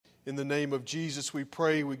In the name of Jesus we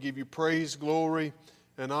pray. We give you praise, glory,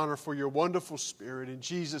 and honor for your wonderful Spirit. In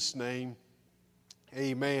Jesus' name,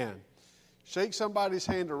 amen. Shake somebody's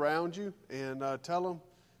hand around you and tell them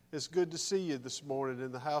it's good to see you this morning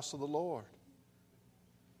in the house of the Lord.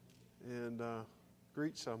 And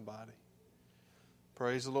greet somebody.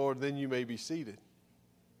 Praise the Lord. Then you may be seated.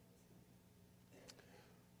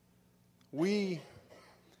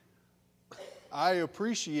 I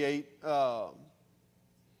appreciate,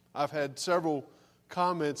 I've had several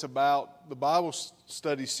comments about the Bible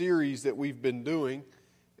study series that we've been doing,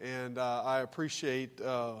 and I appreciate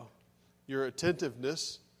your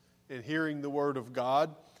attentiveness in hearing the Word of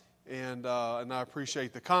God, and I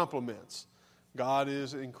appreciate the compliments. God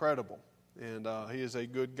is incredible, and He is a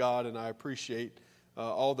good God, and I appreciate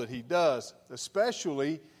all that He does,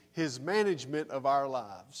 especially His management of our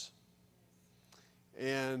lives.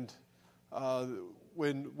 And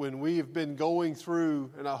when we have been going through,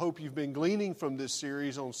 and I hope you've been gleaning from this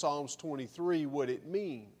series on Psalms 23, what it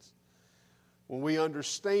means. When we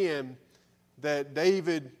understand that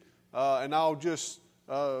David, and I'll just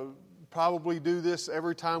probably do this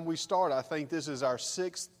every time we start. I think this is our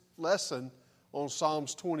 6th lesson on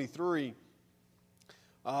Psalms 23.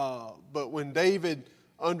 But when David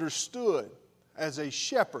understood as a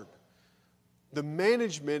shepherd the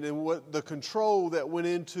management and what the control that went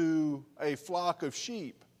into a flock of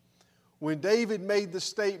sheep. When David made the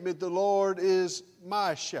statement, "The Lord is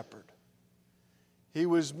my shepherd," he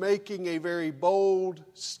was making a very bold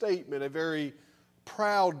statement, a very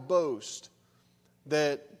proud boast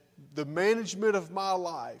that the management of my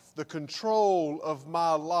life, the control of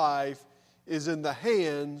my life is in the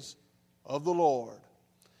hands of the Lord.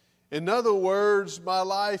 In other words, my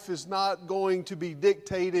life is not going to be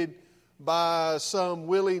dictated by some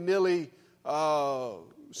willy-nilly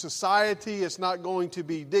society. It's not going to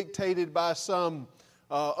be dictated by some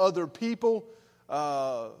other people.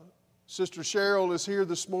 Sister Cheryl is here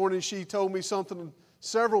this morning. She told me something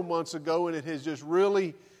several months ago, and it has just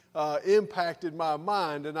really impacted my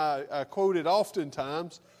mind, and I quote it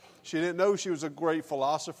oftentimes. She didn't know she was a great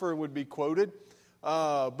philosopher and would be quoted,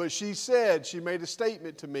 but she made a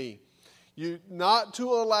statement to me. Not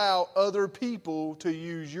to allow other people to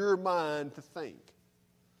use your mind to think.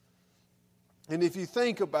 And if you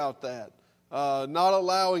think about that, not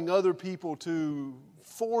allowing other people to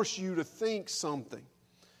force you to think something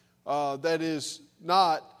that is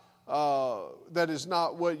not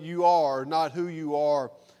what you are, not who you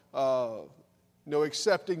are.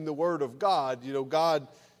 Accepting the Word of God. God,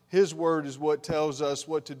 His Word is what tells us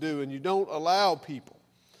what to do, and you don't allow people.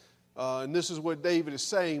 And this is what David is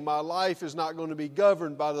saying. My life is not going to be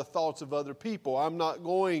governed by the thoughts of other people. I'm not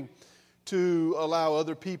going to allow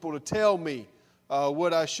other people to tell me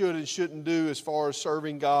what I should and shouldn't do as far as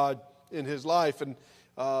serving God in His life. And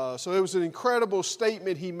so it was an incredible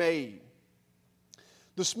statement he made.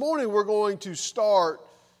 This morning we're going to start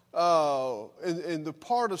in the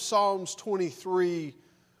part of Psalms 23,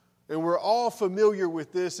 and we're all familiar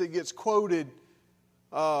with this. It gets quoted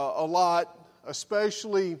a lot,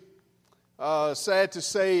 especially sad to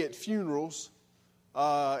say at funerals,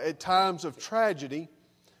 at times of tragedy.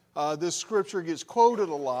 This scripture gets quoted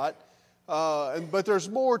a lot, but there's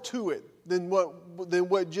more to it than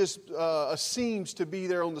what just seems to be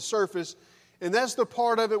there on the surface. And that's the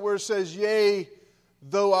part of it where it says, "Yea,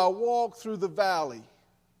 though I walk through the valley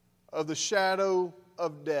of the shadow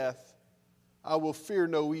of death, I will fear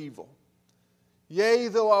no evil. Yea,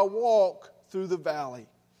 though I walk through the valley."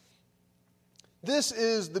 This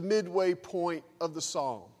is the midway point of the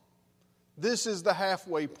psalm. This is the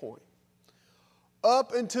halfway point.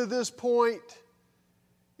 Up until this point,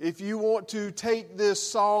 if you want to take this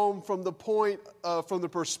psalm from the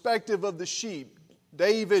perspective of the sheep,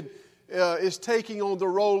 David is taking on the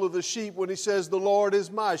role of the sheep when he says, "The Lord is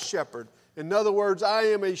my shepherd." In other words, I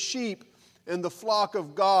am a sheep in the flock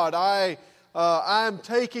of God. I'm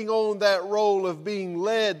taking on that role of being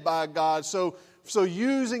led by God. So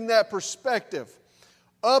using that perspective,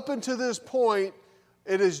 up until this point,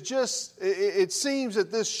 it seems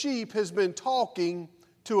that this sheep has been talking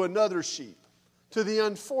to another sheep, to the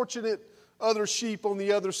unfortunate other sheep on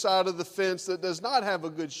the other side of the fence that does not have a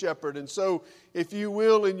good shepherd. And so, if you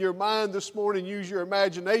will, in your mind this morning, use your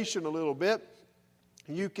imagination a little bit.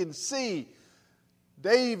 You can see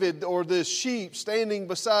David, or this sheep, standing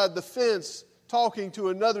beside the fence talking to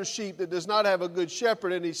another sheep that does not have a good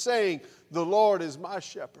shepherd, and he's saying, "The Lord is my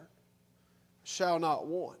shepherd, shall not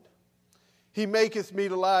want. He maketh me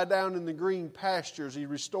to lie down in the green pastures. He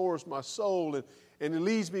restores my soul, and He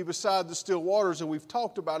leads me beside the still waters." And we've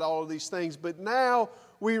talked about all of these things, but now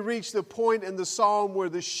we reach the point in the psalm where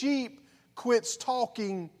the sheep quits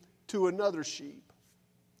talking to another sheep.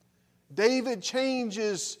 David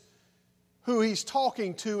changes who he's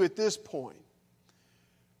talking to at this point.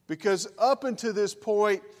 Because up until this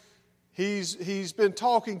point, he's been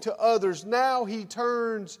talking to others. Now he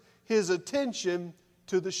turns his attention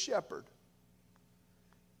to the shepherd.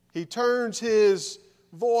 He turns his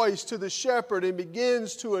voice to the shepherd and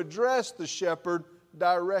begins to address the shepherd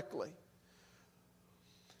directly.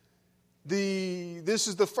 This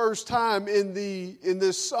is the first time in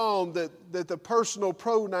this psalm that the personal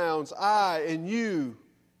pronouns I and you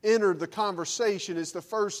enter the conversation. It's the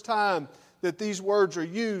first time that these words are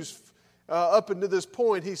used. Up until this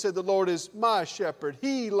point, he said, the Lord is my shepherd.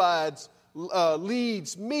 He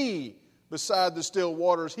leads me beside the still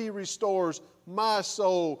waters. He restores my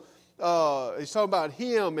soul. He's talking about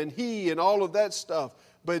him and he and all of that stuff.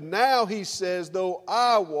 But now he says, though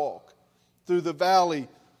I walk through the valley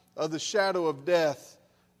of the shadow of death,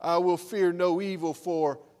 I will fear no evil,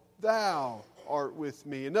 for thou art with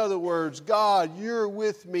me. In other words, God, you're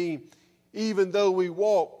with me even though we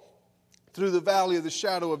walk through the valley of the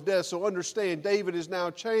shadow of death. So understand, David has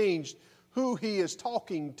now changed who he is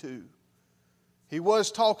talking to. He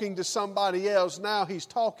was talking to somebody else. Now he's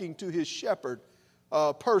talking to his shepherd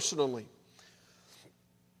personally.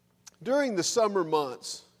 During the summer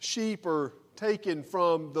months, sheep are taken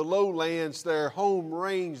from the lowlands, their home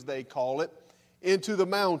range they call it, into the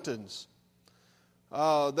mountains.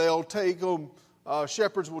 They'll take them,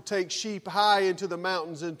 shepherds will take sheep high into the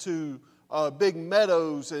mountains, into big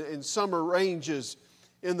meadows and summer ranges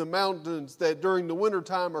in the mountains that during the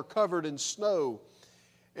wintertime are covered in snow.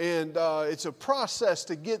 And it's a process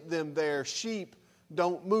to get them there. Sheep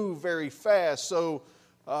don't move very fast. So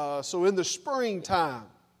in the springtime,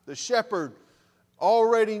 the shepherd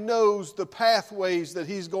already knows the pathways that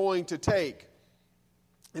he's going to take.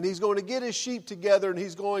 And he's going to get his sheep together and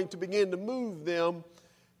he's going to begin to move them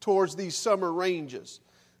towards these summer ranges.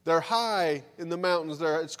 They're high in the mountains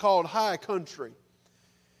there. It's called high country.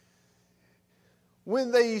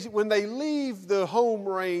 When they leave the home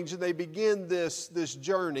range and they begin this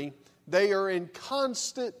journey, they are in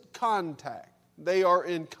constant contact. They are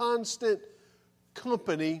in constant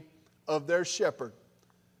company of their shepherd.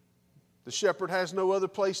 The shepherd has no other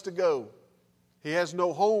place to go. He has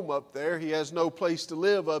no home up there. He has no place to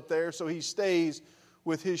live up there, so he stays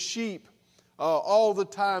with his sheep all the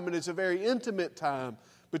time, and it's a very intimate time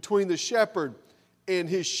between the shepherd and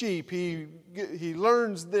his sheep. He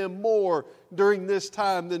learns them more during this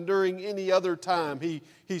time than during any other time.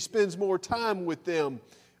 He spends more time with them.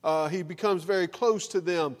 He becomes very close to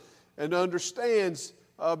them and understands,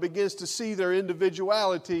 begins to see their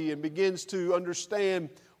individuality and begins to understand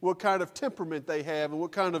what kind of temperament they have and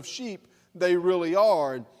what kind of sheep they really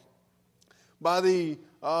are. And by the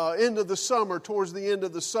end of the summer, towards the end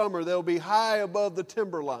of the summer, they'll be high above the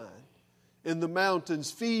timberline in the mountains,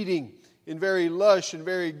 feeding in very lush and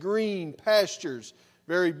very green pastures,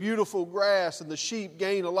 very beautiful grass, and the sheep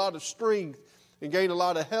gain a lot of strength and gain a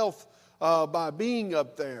lot of health by being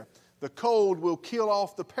up there. The cold will kill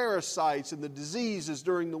off the parasites and the diseases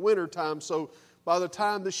during the wintertime, so by the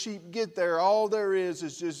time the sheep get there, all there is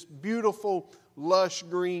just beautiful, lush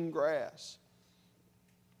green grass.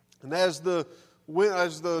 And as the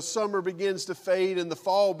summer begins to fade and the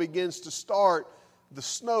fall begins to start, the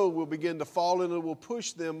snow will begin to fall and it will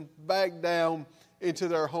push them back down into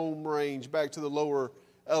their home range, back to the lower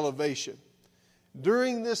elevation.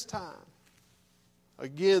 During this time,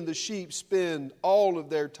 again, the sheep spend all of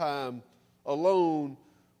their time alone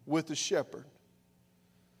with the shepherd.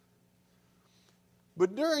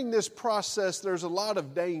 But during this process, there's a lot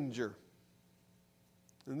of danger.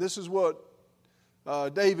 And this is what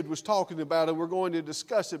David was talking about, and we're going to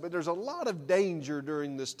discuss it. But there's a lot of danger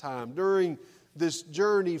during this time, during this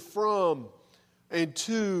journey from and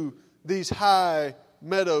to these high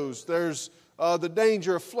meadows. There's the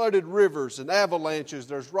danger of flooded rivers and avalanches.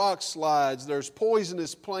 There's rock slides. There's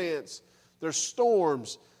poisonous plants. There's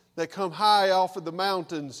storms that come high off of the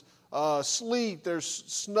mountains. Sleet, there's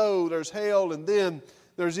snow, there's hail, and then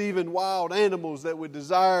there's even wild animals that would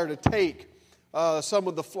desire to take some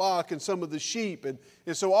of the flock and some of the sheep. And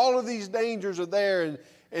so all of these dangers are there.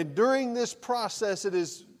 And during this process, it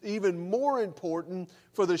is even more important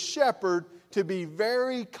for the shepherd to be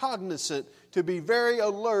very cognizant, to be very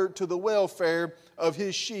alert to the welfare of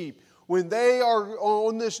his sheep. When they are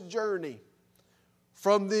on this journey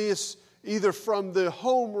from this, either from the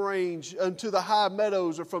home range unto the high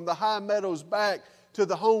meadows or from the high meadows back to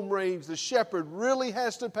the home range, the shepherd really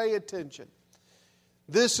has to pay attention.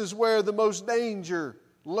 This is where the most danger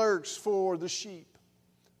lurks for the sheep.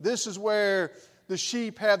 This is where the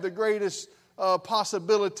sheep have the greatest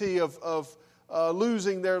possibility of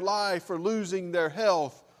losing their life or losing their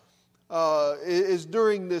health is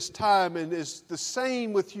during this time, and it's the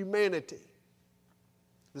same with humanity.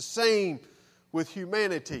 The same with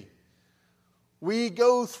humanity. We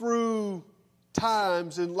go through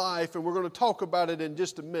times in life, and we're going to talk about it in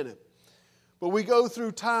just a minute, but we go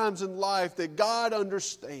through times in life that God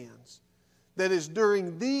understands that is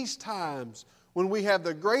during these times when we have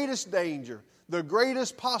the greatest danger, the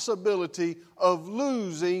greatest possibility of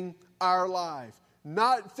losing our life.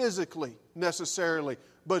 Not physically necessarily,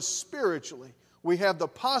 but spiritually. We have the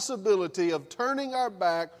possibility of turning our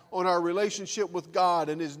back on our relationship with God.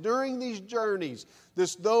 And it's during these journeys,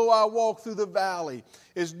 this though I walk through the valley,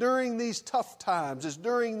 it's during these tough times, it's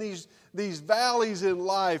during these valleys in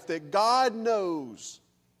life that God knows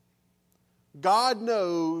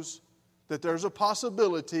that there's a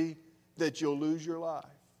possibility that you'll lose your life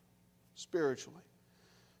spiritually.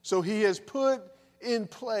 So He has put in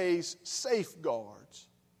place safeguards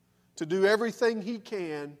to do everything He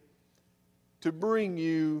can to bring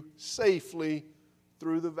you safely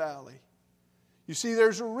through the valley. You see,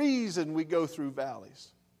 there's a reason we go through valleys.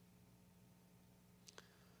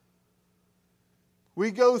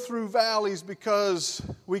 We go through valleys because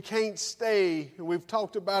we can't stay, and we've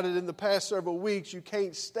talked about it in the past several weeks, you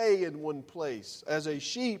can't stay in one place. As a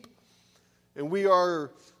sheep, and we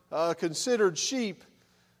are considered sheep,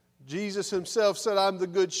 Jesus Himself said, I'm the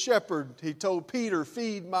good shepherd. He told Peter,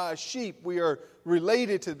 feed my sheep. We are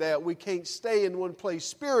related to that. We can't stay in one place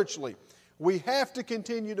spiritually. We have to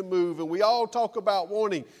continue to move, and we all talk about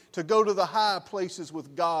wanting to go to the high places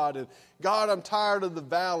with God. And God, I'm tired of the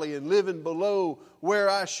valley and living below where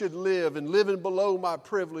I should live and living below my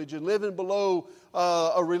privilege and living below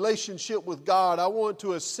a relationship with God. I want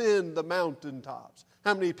to ascend the mountaintops.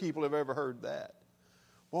 How many people have ever heard that?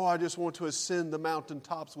 Boy, I just want to ascend the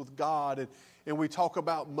mountaintops with God. And we talk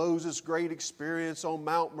about Moses' great experience on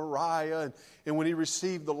Mount Moriah and when he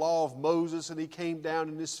received the law of Moses and he came down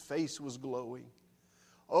and his face was glowing.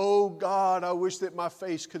 Oh God, I wish that my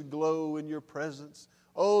face could glow in your presence.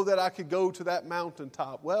 Oh, that I could go to that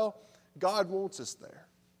mountaintop. Well, God wants us there.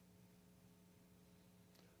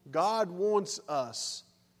 God wants us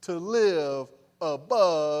to live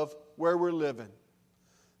above where we're living.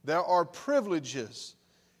 There are privileges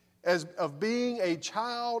of being a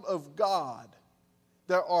child of God.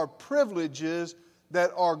 There are privileges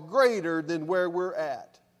that are greater than where we're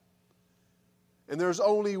at. And there's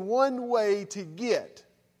only one way to get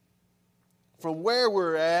from where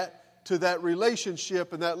we're at to that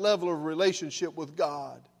relationship and that level of relationship with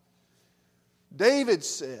God. David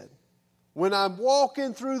said, when I'm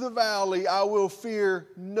walking through the valley, I will fear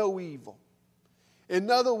no evil.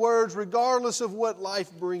 In other words, regardless of what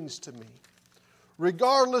life brings to me,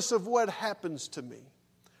 regardless of what happens to me,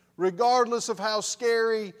 regardless of how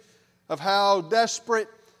scary, of how desperate,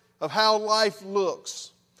 of how life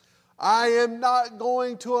looks, I am not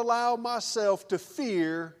going to allow myself to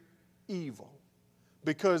fear evil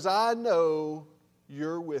because I know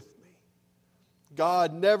you're with me.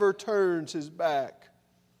 God never turns His back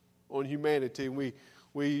on humanity. We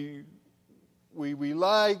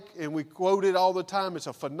like and we quote it all the time. It's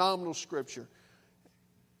a phenomenal scripture.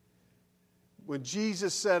 When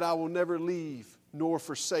Jesus said, I will never leave nor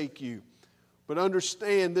forsake you. But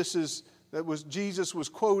understand Jesus was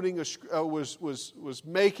quoting, was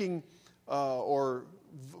making or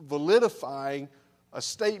validifying a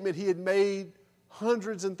statement He had made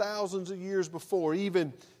hundreds and thousands of years before,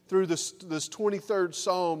 even through this 23rd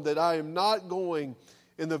Psalm, that I am not going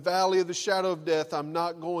in the valley of the shadow of death. I'm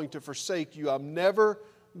not going to forsake you. I'm never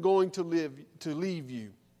going to leave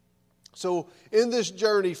you. So in this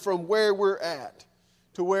journey from where we're at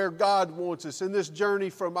to where God wants us, in this journey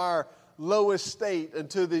from our lowest state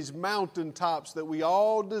into these mountaintops that we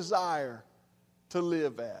all desire to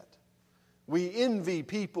live at, we envy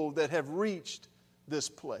people that have reached this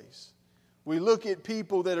place. We look at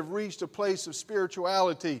people that have reached a place of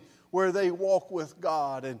spirituality where they walk with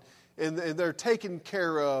God and they're taken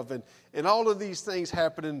care of and all of these things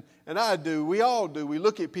happen. And we all do. We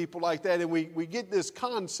look at people like that and we get this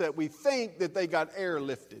concept. We think that they got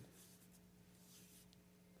airlifted.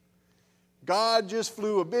 God just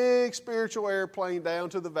flew a big spiritual airplane down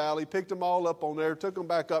to the valley, picked them all up on there, took them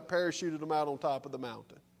back up, parachuted them out on top of the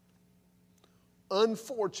mountain.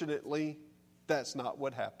 Unfortunately, that's not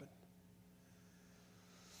what happened.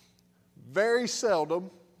 Very seldom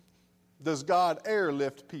does God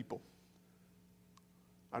airlift people.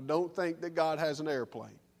 I don't think that God has an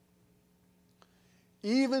airplane.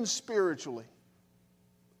 Even spiritually,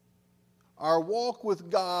 our walk with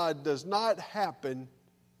God does not happen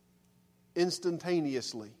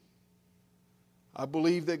instantaneously. I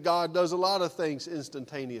believe that God does a lot of things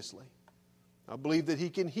instantaneously. I believe that He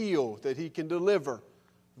can heal, that He can deliver.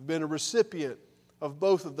 I've been a recipient of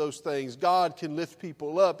both of those things. God can lift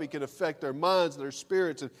people up. He can affect their minds and their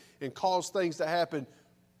spirits and cause things to happen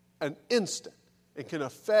an instant and can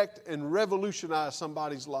affect and revolutionize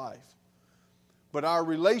somebody's life. But our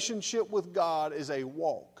relationship with God is a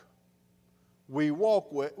walk. We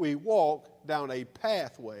walk down a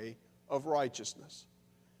pathway of righteousness.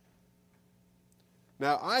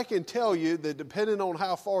 Now, I can tell you that depending on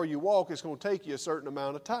how far you walk, it's going to take you a certain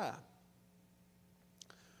amount of time.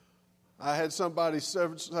 I had somebody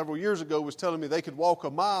several years ago was telling me they could walk a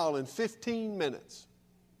mile in 15 minutes.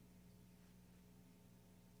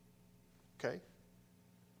 Okay.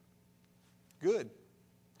 Good.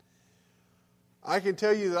 I can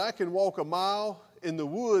tell you that I can walk a mile in the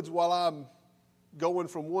woods while I'm going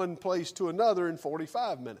from one place to another in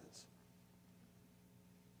 45 minutes.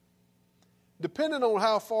 Depending on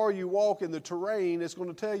how far you walk in the terrain, it's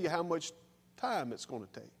going to tell you how much time it's going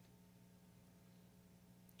to take.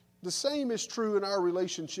 The same is true in our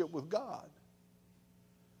relationship with God.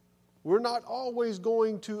 We're not always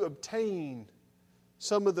going to obtain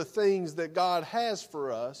some of the things that God has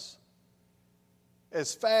for us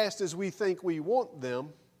as fast as we think we want them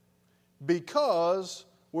because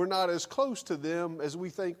we're not as close to them as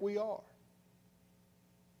we think we are.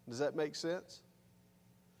 Does that make sense?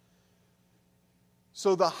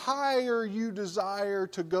 So the higher you desire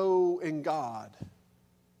to go in God,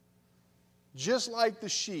 just like the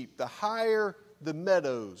sheep, the higher the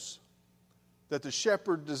meadows that the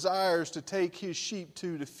shepherd desires to take his sheep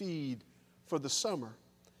to feed for the summer,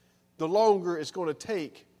 the longer it's going to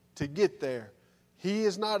take to get there. He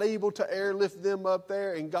is not able to airlift them up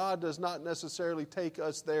there, and God does not necessarily take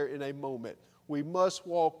us there in a moment. We must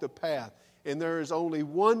walk the path, and there is only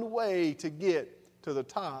one way to get to the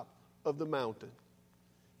top of the mountain.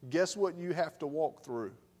 Guess what you have to walk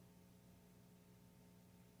through?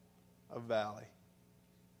 A valley.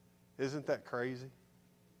 Isn't that crazy?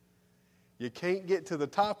 You can't get to the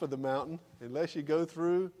top of the mountain unless you go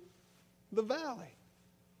through the valley.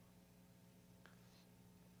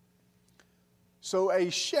 So a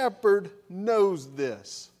shepherd knows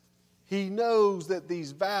this. He knows that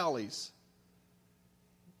these valleys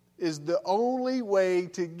is the only way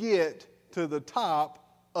to get to the top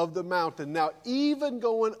of the mountain. Now, even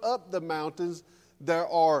going up the mountains, there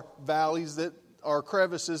are valleys that are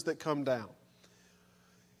crevices that come down.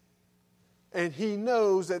 And he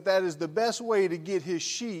knows that that is the best way to get his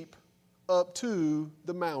sheep up to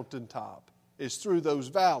the mountaintop, is through those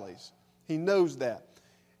valleys. He knows that.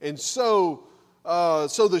 And so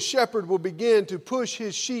the shepherd will begin to push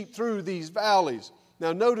his sheep through these valleys.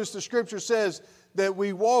 Now, notice the scripture says that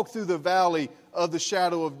we walk through the valley of the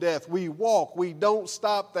shadow of death. We walk. We don't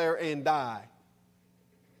stop there and die.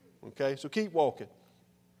 Okay, so keep walking.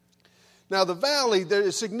 Now, the valley, there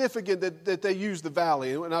is significant that they use the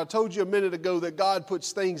valley. And I told you a minute ago that God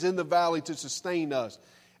puts things in the valley to sustain us.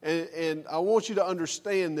 And I want you to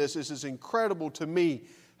understand this. This is incredible to me,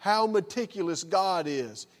 how meticulous God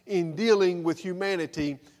is in dealing with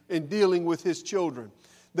humanity and dealing with His children.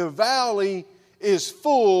 The valley is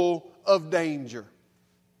full of danger.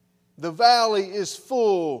 The valley is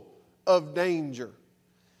full of danger.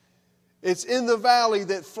 It's in the valley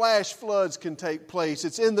that flash floods can take place.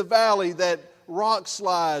 It's in the valley that rock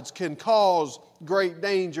slides can cause great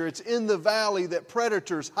danger. It's in the valley that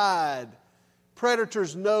predators hide.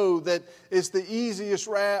 Predators know that it's the easiest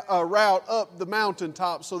route up the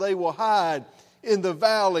mountaintop, so they will hide in the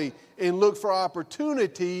valley and look for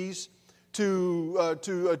opportunities to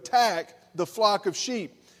attack the flock of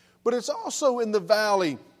sheep. But it's also in the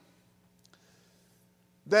valley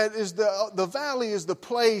that is the valley is the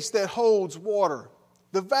place that holds water.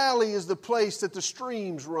 The valley is the place that the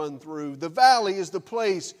streams run through. The valley is the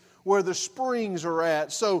place where the springs are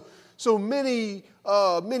at. So many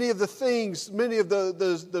of the things, many of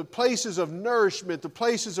the places of nourishment, the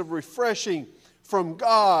places of refreshing from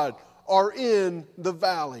God are in the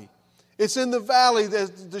valley. It's in the valley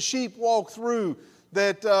that the sheep walk through,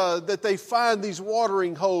 that they find these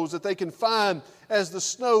watering holes that they can find as the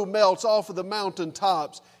snow melts off of the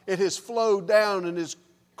mountaintops. It has flowed down and is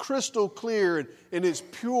crystal clear and it's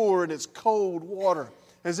pure and it's cold water.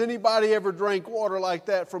 Has anybody ever drank water like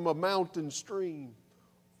that from a mountain stream?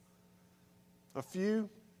 A few?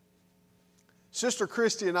 Sister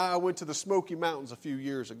Christy and I went to the Smoky Mountains a few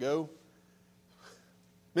years ago.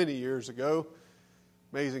 Many years ago.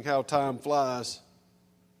 Amazing how time flies.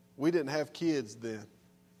 We didn't have kids then.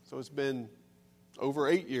 So it's been over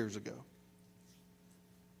 8 years ago.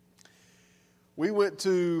 We went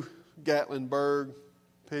to Gatlinburg,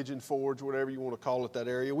 Pigeon Forge, whatever you want to call it, that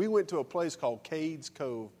area. We went to a place called Cades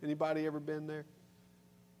Cove. Anybody ever been there?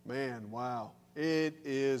 Man, wow. It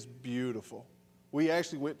is beautiful. We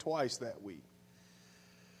actually went twice that week.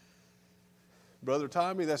 Brother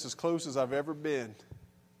Tommy, that's as close as I've ever been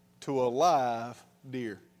to a live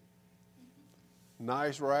deer.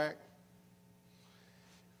 Nice rack.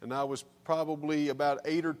 And I was probably about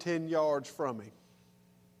 8 or 10 yards from him.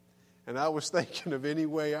 And I was thinking of any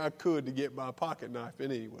way I could to get my pocket knife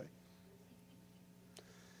in anyway.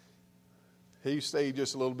 He stayed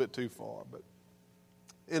just a little bit too far. But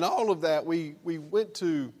in all of that, we went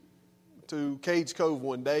to Cades Cove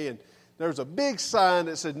one day, and there's a big sign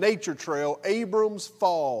that said Nature Trail, Abrams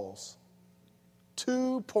Falls.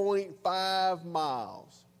 2.5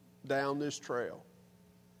 miles down this trail.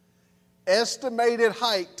 Estimated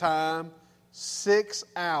hike time, 6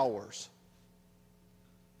 hours.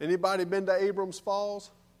 Anybody been to Abrams Falls?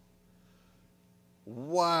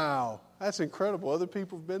 Wow, that's incredible. Other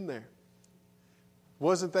people have been there.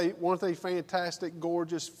 Weren't they fantastic,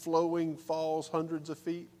 gorgeous, flowing falls, hundreds of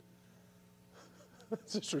feet?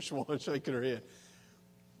 Sister Swan shaking her head.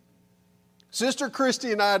 Sister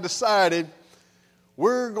Christy and I decided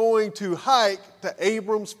we're going to hike to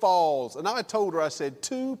Abrams Falls. And I told her, I said,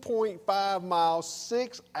 2.5 miles,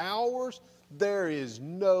 6 hours? There is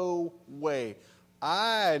no way.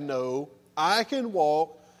 I know I can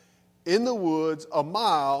walk in the woods a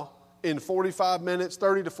mile in 45 minutes,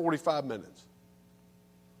 30 to 45 minutes.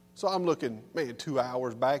 So I'm looking, man, 2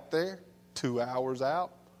 hours back there, 2 hours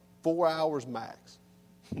out, 4 hours max.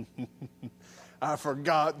 I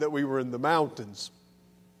forgot that we were in the mountains.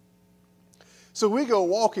 So we go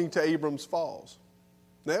walking to Abrams Falls.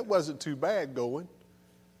 That wasn't too bad going.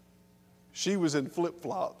 She was in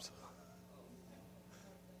flip-flops.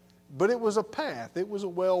 But it was a path. It was a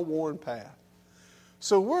well-worn path.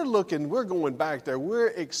 So we're going back there. We're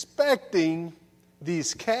expecting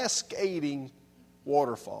these cascading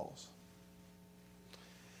waterfalls.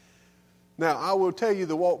 Now, I will tell you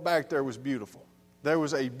the walk back there was beautiful. There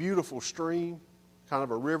was a beautiful stream, kind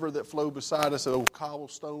of a river that flowed beside us, old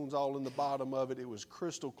cobblestones all in the bottom of it. It was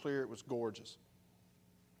crystal clear. It was gorgeous.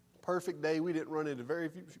 Perfect day. We didn't run into very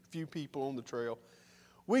few people on the trail.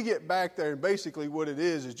 We get back there, and basically what it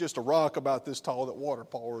is just a rock about this tall that water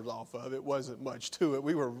pours off of. It wasn't much to it.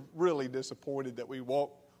 We were really disappointed that we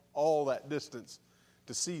walked all that distance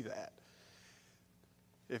to see that.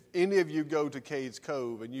 If any of you go to Cades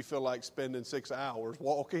Cove and you feel like spending 6 hours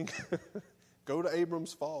walking, go to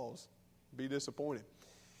Abrams Falls. Be disappointed.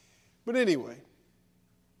 But anyway,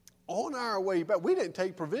 on our way back, we didn't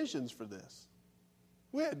take provisions for this.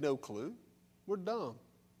 We had no clue. We're dumb.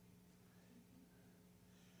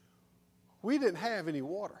 We didn't have any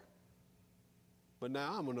water. But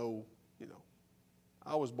now I'm an old,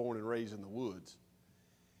 I was born and raised in the woods.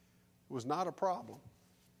 It was not a problem.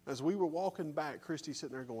 As we were walking back, Christy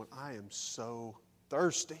sitting there going, I am so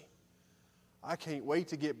thirsty. I can't wait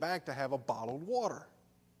to get back to have a bottled water.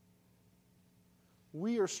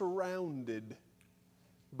 We are surrounded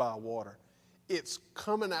by water. It's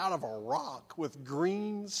coming out of a rock with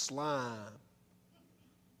green slime.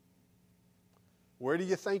 Where do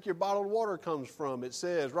you think your bottled water comes from? It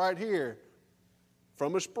says right here,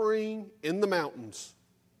 from a spring in the mountains.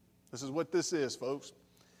 This is what this is, folks.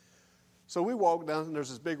 So we walk down, and there's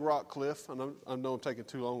this big rock cliff. I know I'm taking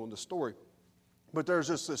too long on the story. But there's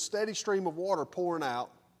just a steady stream of water pouring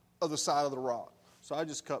out of the side of the rock. So I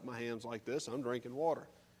just cut my hands like this. I'm drinking water.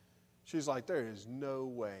 She's like, there is no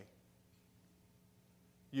way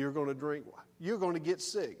you're going to drink. You're going to get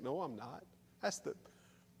sick. No, I'm not. That's the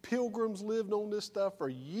Pilgrims lived on this stuff for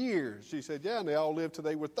years. She said, yeah, and they all lived till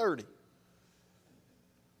they were 30.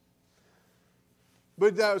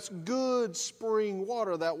 But that's good spring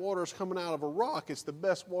water. That water is coming out of a rock. It's the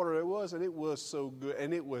best water there was, and it was so good.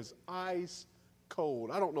 And it was ice cold.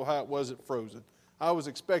 I don't know how it wasn't frozen. I was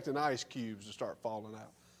expecting ice cubes to start falling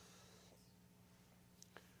out.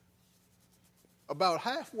 About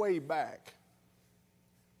halfway back,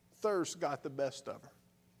 thirst got the best of her.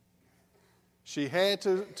 She had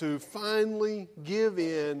to finally give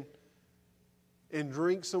in and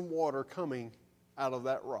drink some water coming out of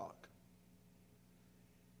that rock.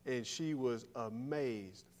 And she was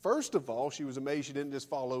amazed. First of all, she was amazed she didn't just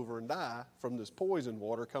fall over and die from this poison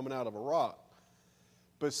water coming out of a rock.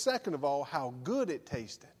 But second of all, how good it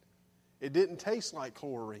tasted. It didn't taste like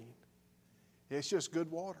chlorine. It's just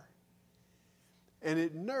good water. And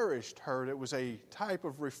it nourished her. It was a type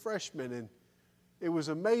of refreshment. And it was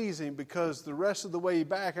amazing because the rest of the way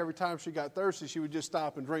back, every time she got thirsty, she would just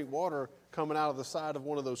stop and drink water coming out of the side of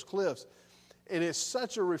one of those cliffs. And it's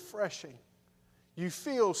such a refreshing. You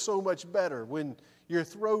feel so much better when your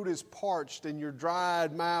throat is parched and you're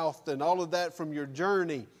dried mouthed and all of that from your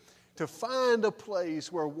journey, to find a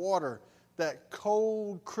place where water, that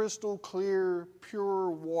cold, crystal clear, pure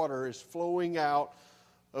water is flowing out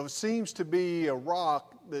of seems to be a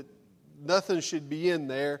rock that nothing should be in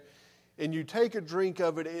there, and you take a drink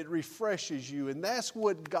of it, it refreshes you. And that's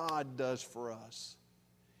what God does for us.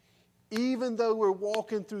 Even though we're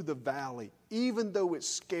walking through the valley, even though it's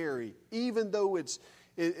scary, even though it's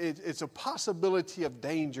a possibility of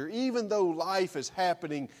danger, even though life is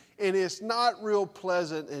happening and it's not real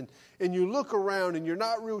pleasant, and you look around and you're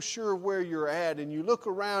not real sure where you're at, and you look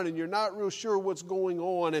around and you're not real sure what's going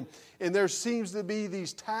on, and there seems to be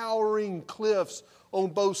these towering cliffs on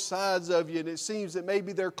both sides of you, and it seems that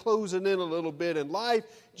maybe they're closing in a little bit, and life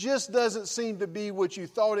just doesn't seem to be what you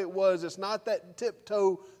thought it was. It's not that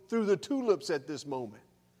tiptoe through the tulips at this moment.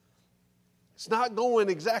 It's not going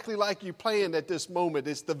exactly like you planned at this moment.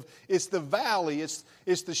 It's the valley. It's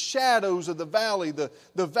the shadows of the valley. The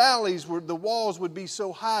valleys where the walls would be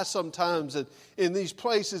so high sometimes in these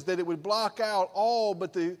places that it would block out all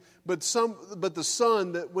but the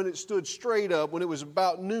sun, that when it stood straight up, when it was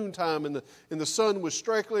about noontime and the sun was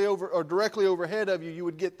directly overhead of you, you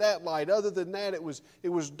would get that light. Other than that, it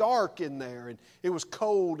was dark in there, and it was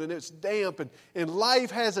cold and it's damp, and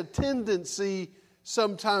life has a tendency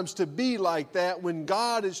sometimes to be like that when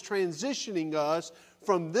God is transitioning us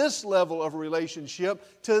from this level of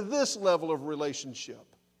relationship to this level of relationship.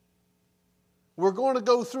 We're going to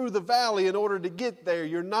go through the valley in order to get there.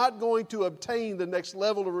 You're not going to obtain the next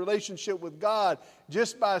level of relationship with God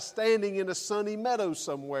just by standing in a sunny meadow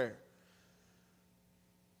somewhere.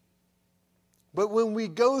 But when we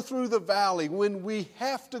go through the valley, when we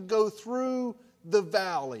have to go through the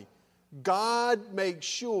valley, God makes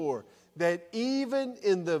sure that even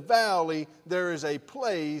in the valley there is a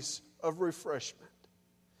place of refreshment.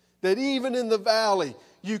 That even in the valley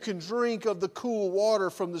you can drink of the cool water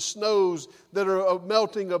from the snows that are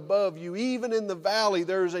melting above you. Even in the valley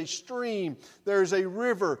there is a stream, there is a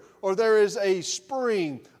river, or there is a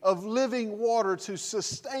spring of living water to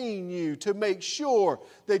sustain you, to make sure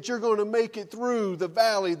that you're going to make it through the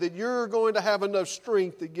valley, that you're going to have enough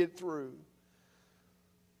strength to get through.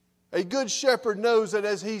 A good shepherd knows that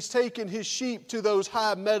as he's taken his sheep to those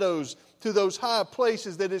high meadows, to those high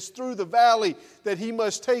places, that it's through the valley that he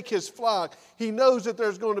must take his flock. He knows that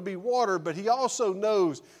there's going to be water, but he also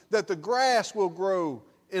knows that the grass will grow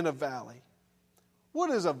in a valley. What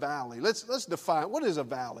is a valley? Let's define, what is a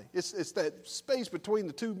valley? It's that space between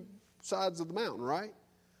the two sides of the mountain, right?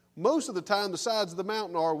 Most of the time the sides of the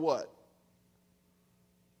mountain are what?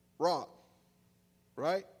 Rock,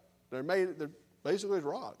 right? They're basically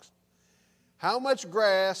rocks. How much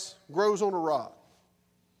grass grows on a rock?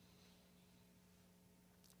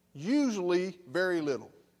 Usually very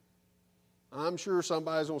little. I'm sure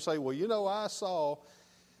somebody's going to say, well, I saw.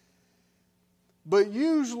 But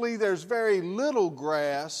usually there's very little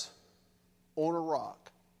grass on a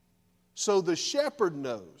rock. So the shepherd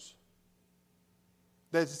knows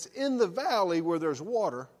that it's in the valley where there's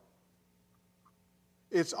water.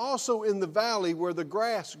 It's also in the valley where the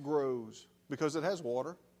grass grows because it has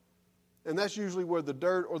water. And that's usually where the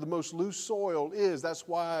dirt or the most loose soil is. That's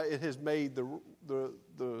why it has made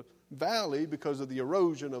the valley, because of the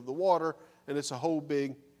erosion of the water, and it's a whole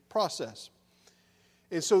big process.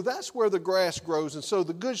 And so that's where the grass grows. And so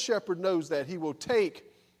the good shepherd knows that. He will take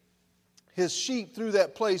his sheep through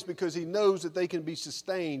that place because he knows that they can be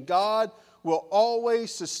sustained. God will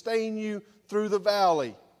always sustain you through the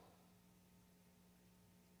valley.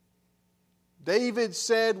 David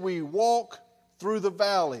said, we walk through the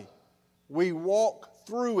valley. We walk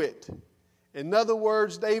through it. In other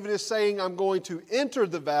words, David is saying, I'm going to enter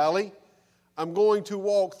the valley. I'm going to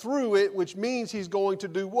walk through it, which means he's going to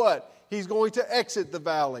do what? He's going to exit the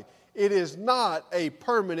valley. It is not a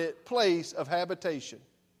permanent place of habitation.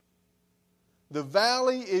 The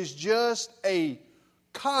valley is just a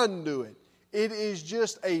conduit. It is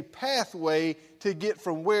just a pathway to get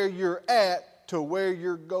from where you're at to where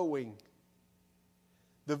you're going.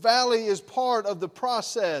 The valley is part of the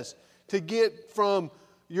process to get from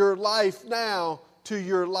your life now to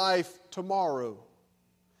your life tomorrow.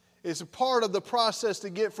 It's a part of the process to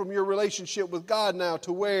get from your relationship with God now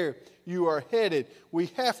to where you are headed. We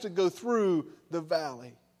have to go through the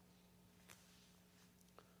valley.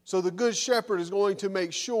 So the good shepherd is going to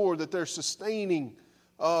make sure that there's sustaining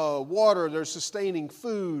water, there's sustaining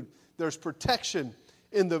food, there's protection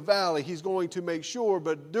in the valley. He's going to make sure,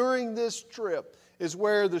 but during this trip is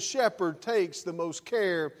where the shepherd takes the most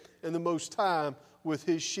care and the most time with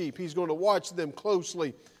his sheep. He's going to watch them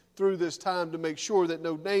closely through this time to make sure that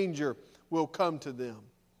no danger will come to them.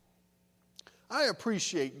 I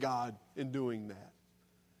appreciate God in doing that.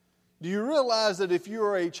 Do you realize that if you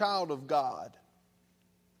are a child of God,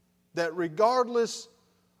 that regardless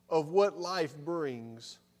of what life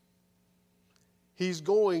brings, He's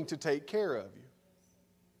going to take care of you?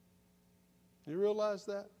 You realize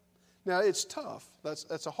that? Now, it's tough.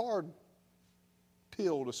 That's a hard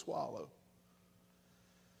pill to swallow.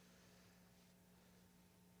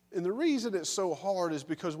 And the reason it's so hard is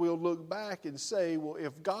because we'll look back and say, well,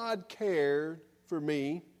 if God cared for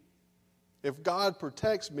me, if God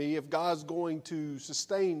protects me, if God's going to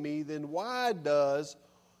sustain me, then why does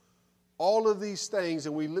all of these things,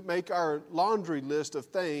 and we make our laundry list of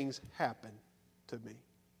things, happen to me?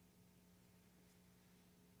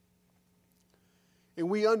 And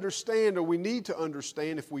we understand, or we need to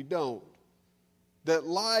understand if we don't, that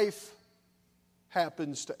life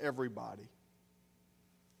happens to everybody.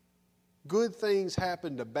 Good things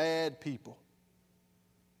happen to bad people,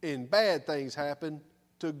 and bad things happen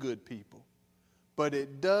to good people. But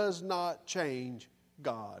it does not change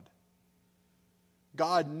God.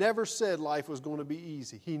 God never said life was going to be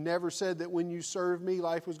easy. He never said that when you serve me,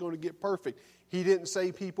 life was going to get perfect. He didn't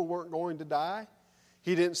say people weren't going to die.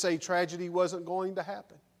 He didn't say tragedy wasn't going to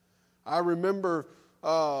happen. I remember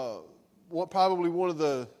probably one of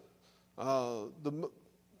the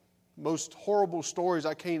most horrible stories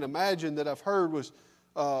I can't imagine that I've heard was,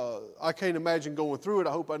 I can't imagine going through it,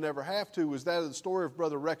 I hope I never have to, was that of the story of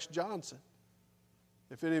Brother Rex Johnson.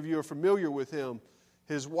 If any of you are familiar with him,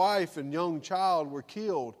 his wife and young child were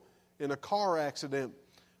killed in a car accident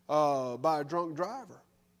by a drunk driver.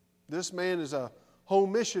 This man is a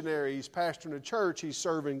home missionary. He's pastoring a church. He's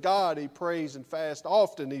serving God. He prays and fasts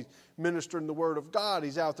often. He's ministering the Word of God.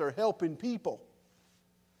 He's out there helping people.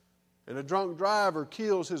 And a drunk driver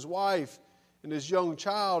kills his wife and his young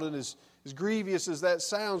child, and as grievous as that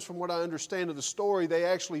sounds from what I understand of the story, they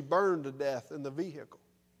actually burned to death in the vehicle,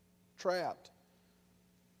 trapped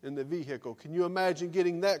in the vehicle. Can you imagine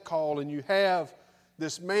getting that call, and you have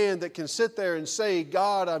this man that can sit there and say,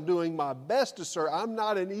 God, I'm doing my best to serve. I'm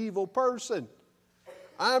not an evil person.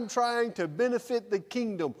 I'm trying to benefit the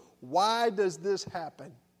kingdom. Why does this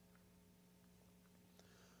happen?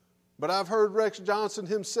 But I've heard Rex Johnson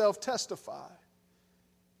himself testify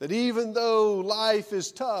that even though life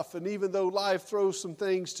is tough and even though life throws some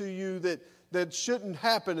things to you that shouldn't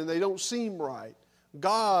happen and they don't seem right,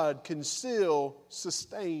 God can still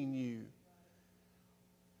sustain you.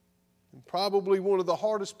 And probably one of the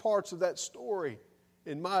hardest parts of that story,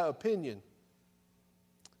 in my opinion,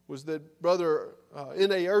 was that Brother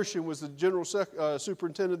N.A. Urshan was the general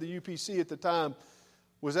superintendent of the UPC at the time,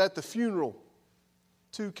 was at the funeral,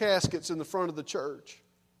 2 caskets in the front of the church.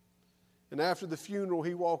 And after the funeral,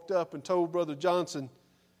 he walked up and told Brother Johnson,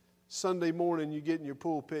 Sunday morning you get in your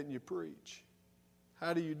pulpit and you preach.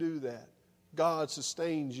 How do you do that? God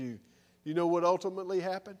sustains you. You know what ultimately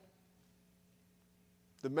happened?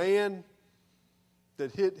 The man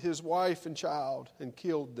that hit his wife and child and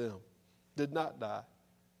killed them did not die.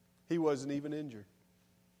 He wasn't even injured.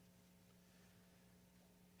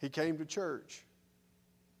 He came to church.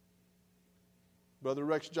 Brother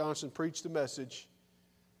Rex Johnson preached the message.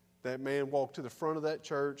 That man walked to the front of that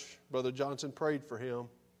church. Brother Johnson prayed for him.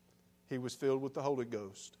 He was filled with the Holy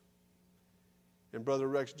Ghost. And Brother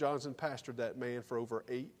Rex Johnson pastored that man for over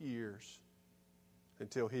 8 years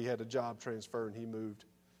until he had a job transfer and he moved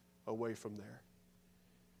away from there.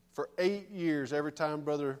 For 8 years, every time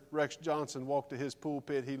Brother Rex Johnson walked to his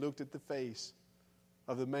pulpit, he looked at the face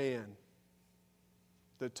of the man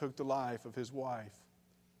that took the life of his wife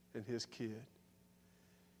and his kid.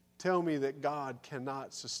 Tell me that God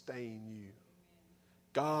cannot sustain you.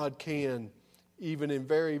 God can, even in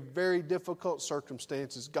very, very difficult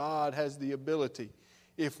circumstances, God has the ability,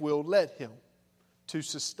 if we'll let Him, to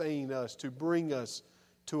sustain us, to bring us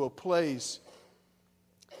to a place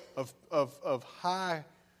of high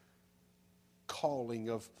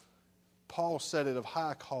calling, Paul said it, of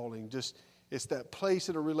high calling. Just, it's that place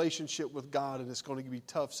in a relationship with God, and it's going to be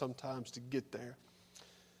tough sometimes to get there.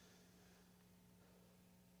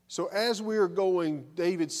 So as we are going,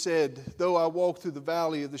 David said, though I walk through the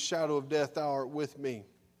valley of the shadow of death, thou art with me.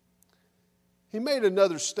 He made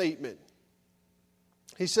another statement.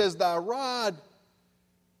 He says, thy rod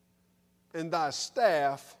and thy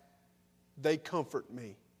staff, they comfort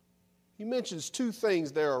me. He mentions 2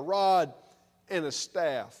 things there, a rod and a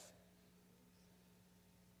staff.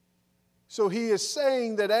 So he is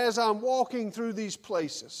saying that as I'm walking through these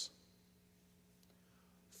places,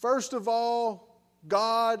 first of all,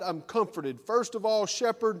 God, I'm comforted. First of all,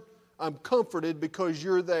 Shepherd, I'm comforted because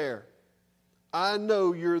you're there. I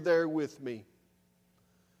know you're there with me.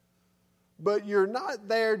 But you're not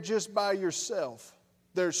there just by yourself.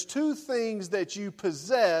 There's two things that you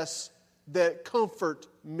possess that comfort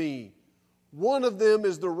me. One of them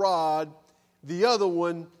is the rod. The other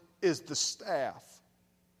one is the staff.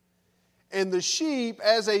 And the sheep,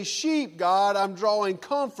 as a sheep, God, I'm drawing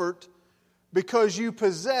comfort because you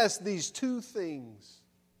possess these two things.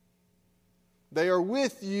 They are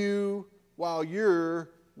with you while you're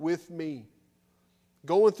with me.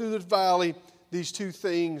 Going through the valley, these two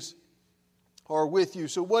things are with you.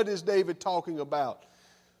 So what is David talking about?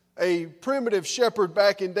 A primitive shepherd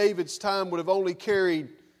back in David's time would have only carried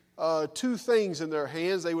two things in their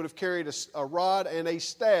hands. They would have carried a rod and a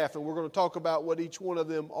staff, and we're going to talk about what each one of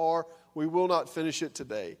them are. We will not finish it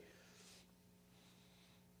today.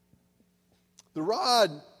 The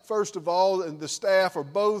rod, first of all, and the staff are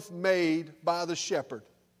both made by the shepherd.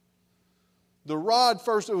 The rod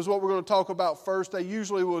first is what we're going to talk about first. They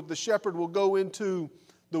usually the shepherd will go into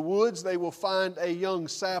the woods. They will find a young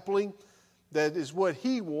sapling that is what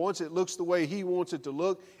he wants. It looks the way he wants it to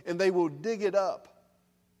look, and they will dig it up.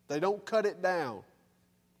 They don't cut it down.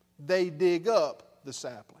 They dig up the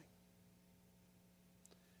sapling.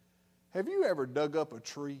 Have you ever dug up a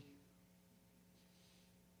tree?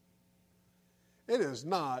 It is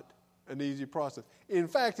not an easy process. In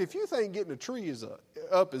fact, if you think getting a tree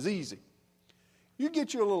up is easy, you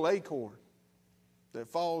get your little acorn that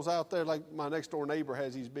falls out there, like my next door neighbor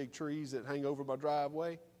has these big trees that hang over my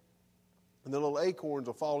driveway. And the little acorns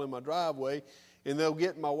will fall in my driveway, and they'll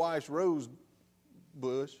get in my wife's rose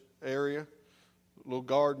bush area, little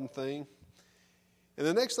garden thing. And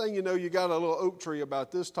the next thing you know, you got a little oak tree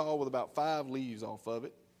about this tall with about 5 leaves off of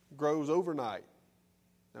it. Grows overnight.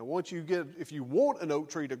 Now, if you want an oak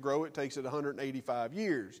tree to grow, it takes it 185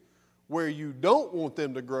 years. Where you don't want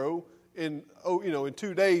them to grow, in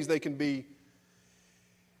 2 days they can be.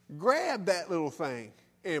 Grab that little thing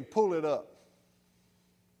and pull it up.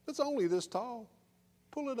 It's only this tall.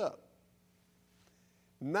 Pull it up.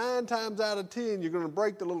 9 times out of 10, you're going to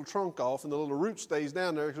break the little trunk off, and the little root stays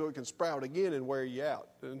down there so it can sprout again and wear you out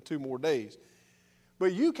in 2 more days.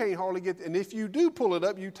 But you can't hardly and if you do pull it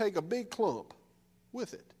up, you take a big clump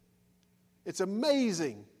with it. It's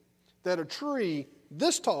amazing that a tree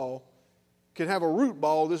this tall can have a root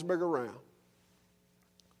ball this big around.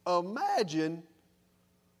 Imagine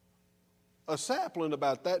a sapling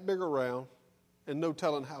about that big around and no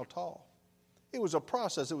telling how tall. It was a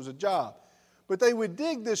process. It was a job. But they would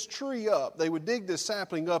dig this tree up. They would dig this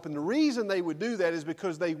sapling up. And the reason they would do that is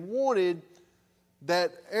because they wanted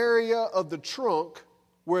that area of the trunk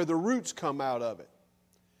where the roots come out of it.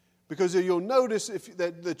 Because you'll notice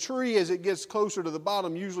that the tree, as it gets closer to the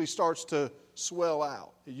bottom, usually starts to swell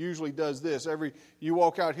out. It usually does this. You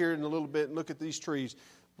walk out here in a little bit and look at these trees.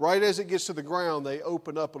 Right as it gets to the ground, they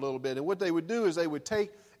open up a little bit. And what they would do is they would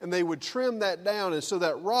take and they would trim that down, and so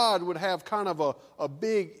that rod would have kind of a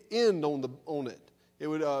big end on it. It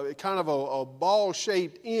would kind of a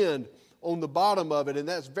ball-shaped end on the bottom of it, and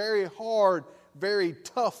that's very hard, very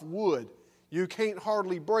tough wood. You can't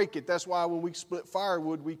hardly break it. That's why when we split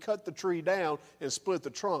firewood, we cut the tree down and split the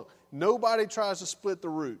trunk. Nobody tries to split the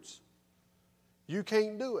roots. You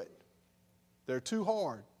can't do it. They're too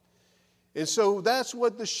hard. And so that's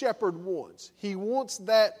what the shepherd wants. He wants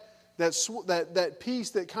that piece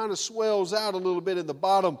that kind of swells out a little bit at the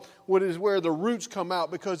bottom, where the roots come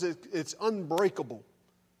out, because it's unbreakable.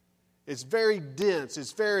 It's very dense.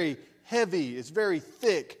 It's very heavy. It's very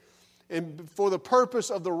thick. And for the purpose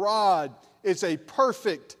of the rod, it's a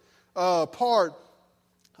perfect part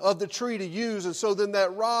of the tree to use. And so then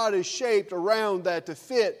that rod is shaped around that to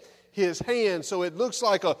fit his hand. So it looks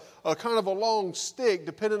like a kind of a long stick,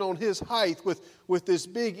 depending on his height, with this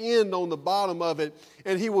big end on the bottom of it.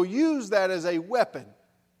 And he will use that as a weapon.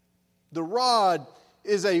 The rod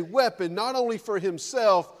is a weapon not only for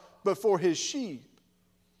himself, but for his sheep.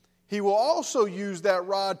 He will also use that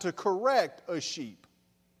rod to correct a sheep.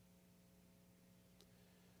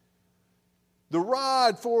 The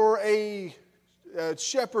rod for a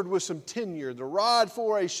shepherd with some tenure, the rod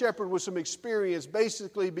for a shepherd with some experience,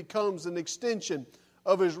 basically becomes an extension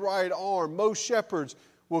of his right arm. Most shepherds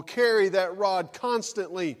will carry that rod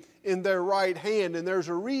constantly in their right hand, and there's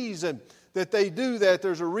a reason that they do that.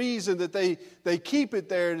 There's a reason that they keep it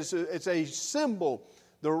there. It's a symbol.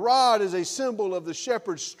 The rod is a symbol of the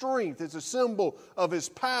shepherd's strength. It's a symbol of his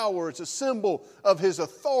power. It's a symbol of his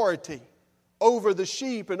authority over the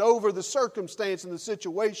sheep and over the circumstance and the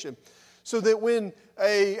situation. So that when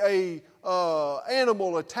a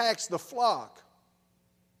animal attacks the flock,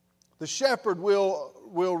 the shepherd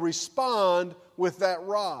will respond with that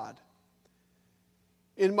rod.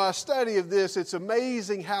 In my study of this, it's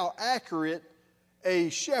amazing how accurate a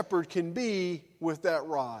shepherd can be with that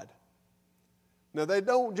rod. Now, they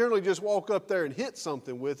don't generally just walk up there and hit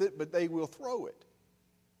something with it, but they will throw it.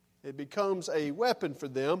 It becomes a weapon for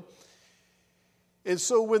them. And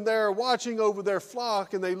so when they're watching over their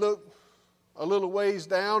flock and they look a little ways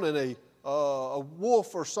down and a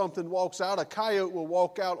wolf or something walks out, a coyote will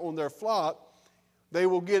walk out on their flock, they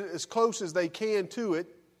will get as close as they can to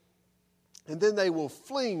it, and then they will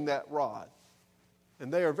fling that rod.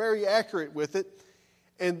 And they are very accurate with it.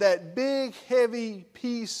 And that big, heavy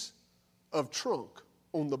piece of trunk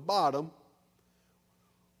on the bottom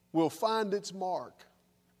will find its mark.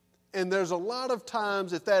 And there's a lot of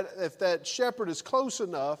times if that shepherd is close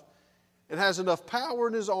enough and has enough power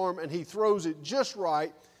in his arm and he throws it just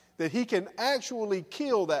right, that he can actually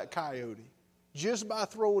kill that coyote just by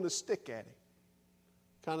throwing a stick at him.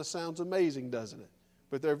 Kind of sounds amazing, doesn't it?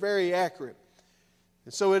 But they're very accurate.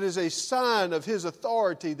 And so it is a sign of his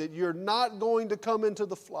authority that you're not going to come into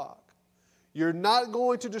the flock. You're not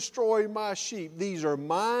going to destroy my sheep. These are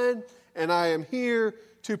mine, and I am here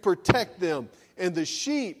to protect them. And the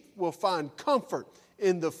sheep will find comfort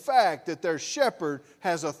in the fact that their shepherd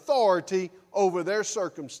has authority over their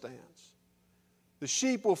circumstance. The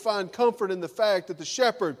sheep will find comfort in the fact that the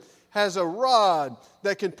shepherd has a rod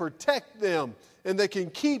that can protect them and that can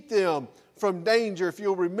keep them from danger. If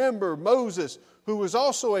you'll remember Moses, who was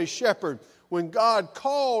also a shepherd, when God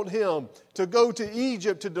called him to go to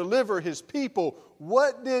Egypt to deliver his people,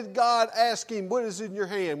 what did God ask him? What is in your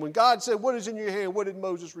hand? When God said, what is in your hand? What did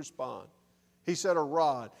Moses respond? He said, a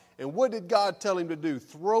rod. And what did God tell him to do?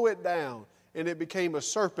 Throw it down, and it became a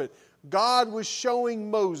serpent. God was showing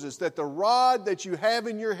Moses that the rod that you have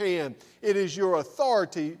in your hand, it is your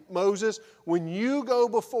authority, Moses. When you go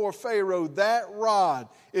before Pharaoh, that rod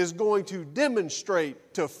is going to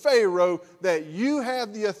demonstrate to Pharaoh that you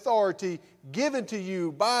have the authority given to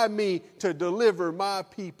you by me to deliver my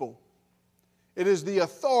people. It is the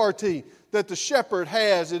authority that the shepherd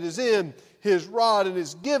has. It is in his rod and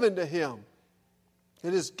is given to him.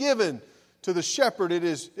 It is given to the shepherd.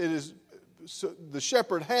 So the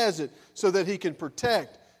shepherd has it so that he can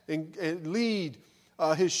protect and lead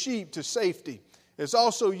his sheep to safety. It's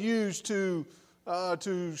also used to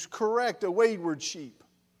correct a wayward sheep.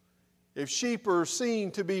 If sheep are seen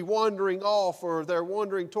to be wandering off or they're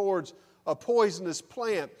wandering towards a poisonous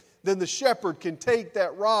plant, then the shepherd can take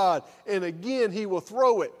that rod and again he will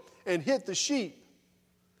throw it and hit the sheep.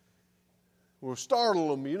 Will startle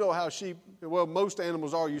them. You know how sheep, well, most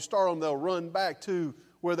animals are. You startle them, they'll run back to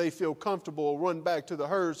where they feel comfortable, run back to the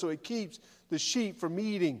herd. So it keeps the sheep from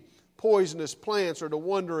eating poisonous plants or to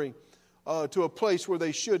wandering to a place where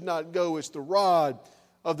they should not go. It's the rod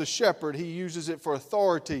of the shepherd. He uses it for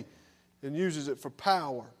authority and uses it for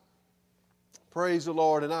power. Praise the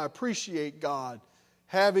Lord. And I appreciate God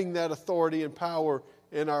having that authority and power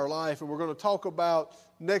in our life. And we're going to talk about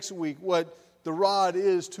next week what the rod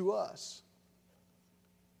is to us.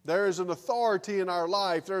 There is an authority in our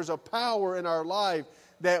life. There's a power in our life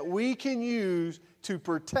that we can use to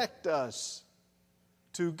protect us,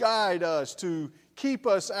 to guide us, to keep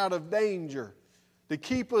us out of danger, to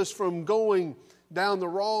keep us from going down the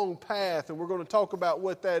wrong path. And we're going to talk about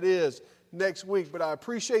what that is next week. But I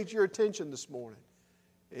appreciate your attention this morning.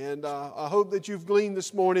 And I hope that you've gleaned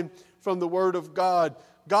this morning from the Word of God.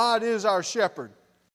 God is our shepherd.